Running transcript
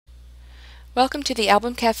Welcome to the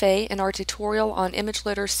Album Cafe and our tutorial on Image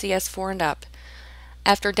Loader CS4 and up.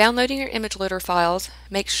 After downloading your image loader files,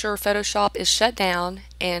 make sure Photoshop is shut down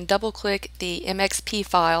and double-click the MXP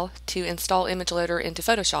file to install Image Loader into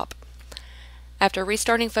Photoshop. After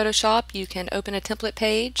restarting Photoshop, you can open a template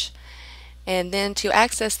page, and then to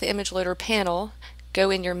access the Image Loader panel, go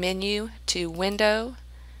in your menu to Window,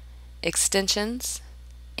 Extensions,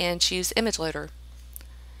 and choose Image Loader.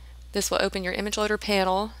 This will open your Image Loader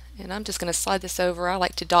panel, and I'm just going to slide this over. I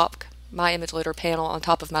like to dock my Image Loader panel on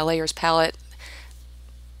top of my Layers palette.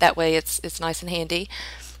 That way it's nice and handy.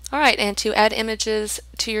 Alright, and to add images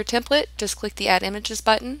to your template, just click the Add Images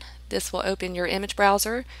button. This will open your image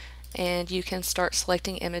browser, and you can start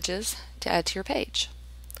selecting images to add to your page.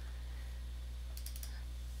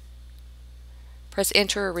 Press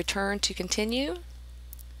Enter or Return to continue.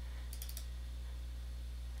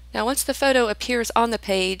 Now once the photo appears on the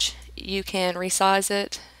page, you can resize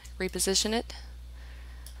it, reposition it.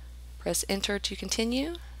 Press Enter to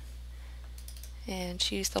continue and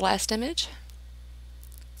choose the last image.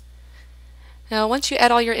 Now once you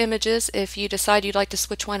add all your images, if you decide you'd like to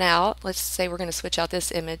switch one out, let's say we're going to switch out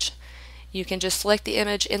this image, you can just select the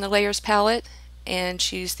image in the Layers palette and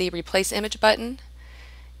choose the Replace Image button,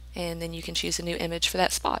 and then you can choose a new image for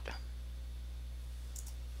that spot.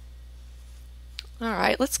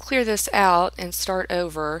 Alright, let's clear this out and start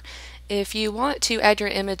over. If you want to add your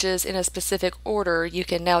images in a specific order, you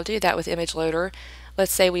can now do that with Image Loader.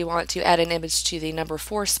 Let's say we want to add an image to the number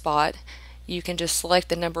 4 spot. You can just select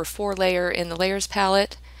the number 4 layer in the Layers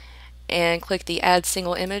palette and click the Add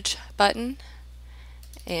Single Image button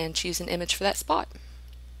and choose an image for that spot.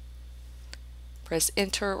 Press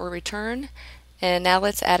Enter or Return, and now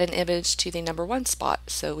let's add an image to the number 1 spot.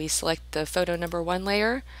 So we select the photo number 1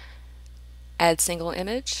 layer, Add Single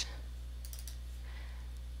Image,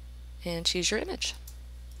 and choose your image.